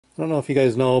I don't know if you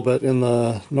guys know, but in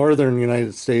the northern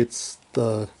United States,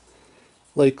 the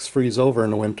lakes freeze over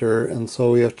in the winter, and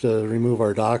so we have to remove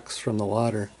our docks from the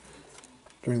water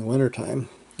during the winter time.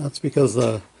 That's because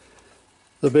the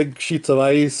big sheets of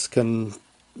ice can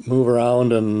move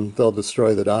around and they'll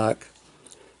destroy the dock.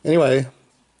 Anyway,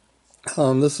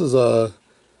 this is a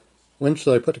winch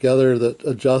that I put together that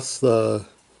adjusts the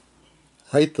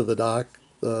height of the dock,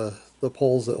 the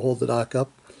poles that hold the dock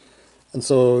up, and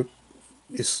so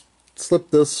you slip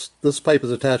this pipe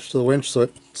is attached to the winch, so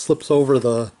it slips over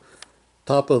the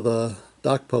top of the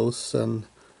dock posts, and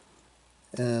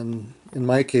in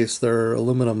my case they're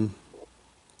aluminum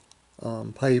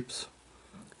pipes,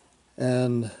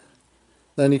 and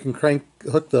then you can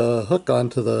hook the hook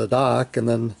onto the dock and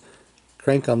then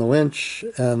crank on the winch,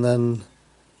 and then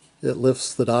it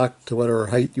lifts the dock to whatever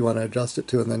height you want to adjust it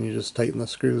to, and then you just tighten the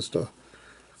screws to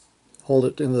hold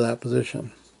it into that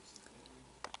position.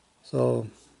 So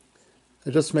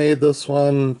I just made this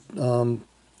one.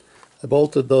 I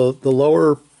bolted the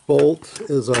lower bolt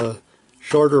is a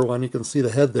shorter one. You can see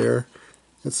the head there.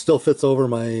 It still fits over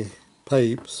my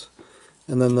pipes.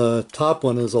 And then the top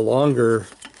one is a longer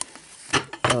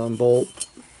bolt,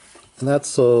 and that's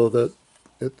so that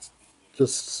it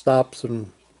just stops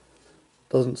and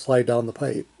doesn't slide down the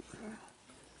pipe.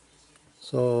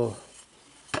 So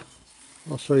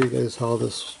I'll show you guys how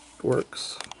this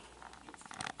works.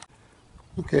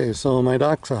 Okay, so my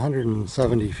dock's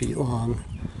 170 feet long,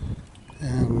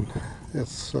 and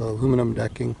it's aluminum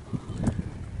decking.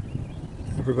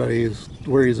 Everybody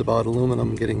worries about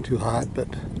aluminum getting too hot, but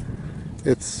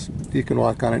you can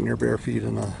walk on it in your bare feet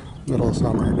in the middle of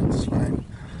summer and it's fine.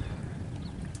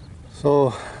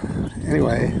 So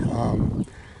anyway,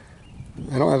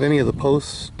 I don't have any of the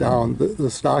posts down. The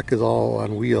stock is all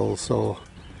on wheels, so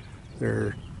there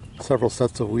are several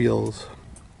sets of wheels,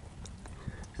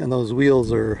 and those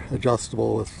wheels are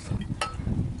adjustable with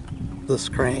this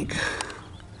crank.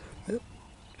 It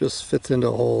just fits into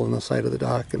a hole in the side of the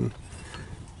dock and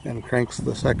cranks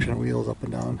the section wheels up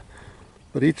and down.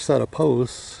 But each set of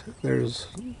posts, there's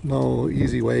no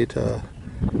easy way to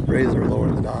raise or lower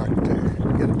the dock to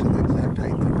get it to the exact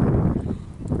height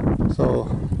there. So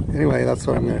anyway, that's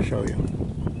what I'm going to show you.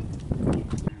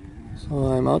 So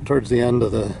I'm out towards the end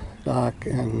of the dock,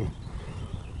 and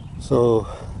so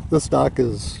this dock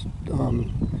is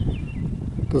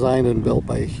designed and built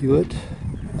by Hewitt.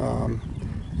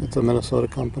 It's a Minnesota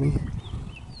company,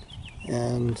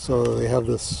 and so they have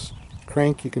this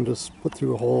crank you can just put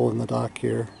through a hole in the dock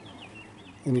here,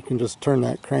 and you can just turn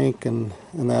that crank, and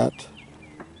that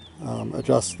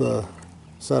adjusts the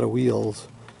set of wheels.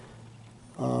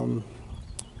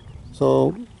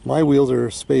 So my wheels are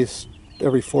spaced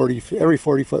every 40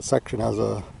 foot section has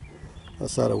a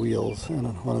set of wheels and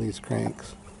one of these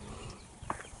cranks.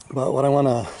 But what I want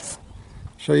to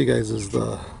show you guys is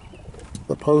the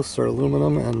posts are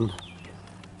aluminum, and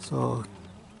so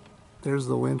there's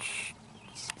the winch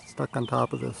stuck on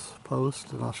top of this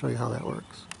post, and I'll show you how that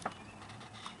works.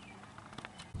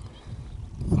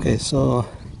 Okay, so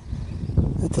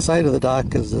at the side of the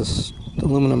dock is this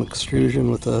aluminum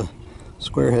extrusion with a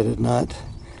square-headed nut,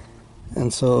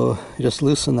 and so you just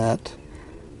loosen that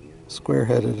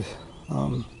square-headed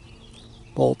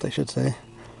bolt, I should say,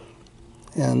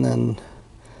 and then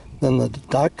the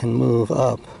dock can move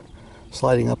up,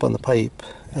 sliding up on the pipe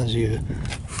as you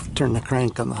turn the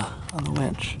crank on the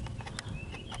winch.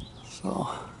 So,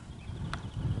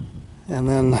 and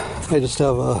then I just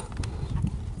have a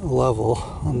level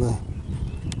on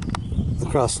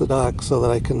across the dock so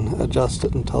that I can adjust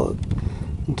it until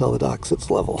the dock sits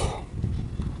level.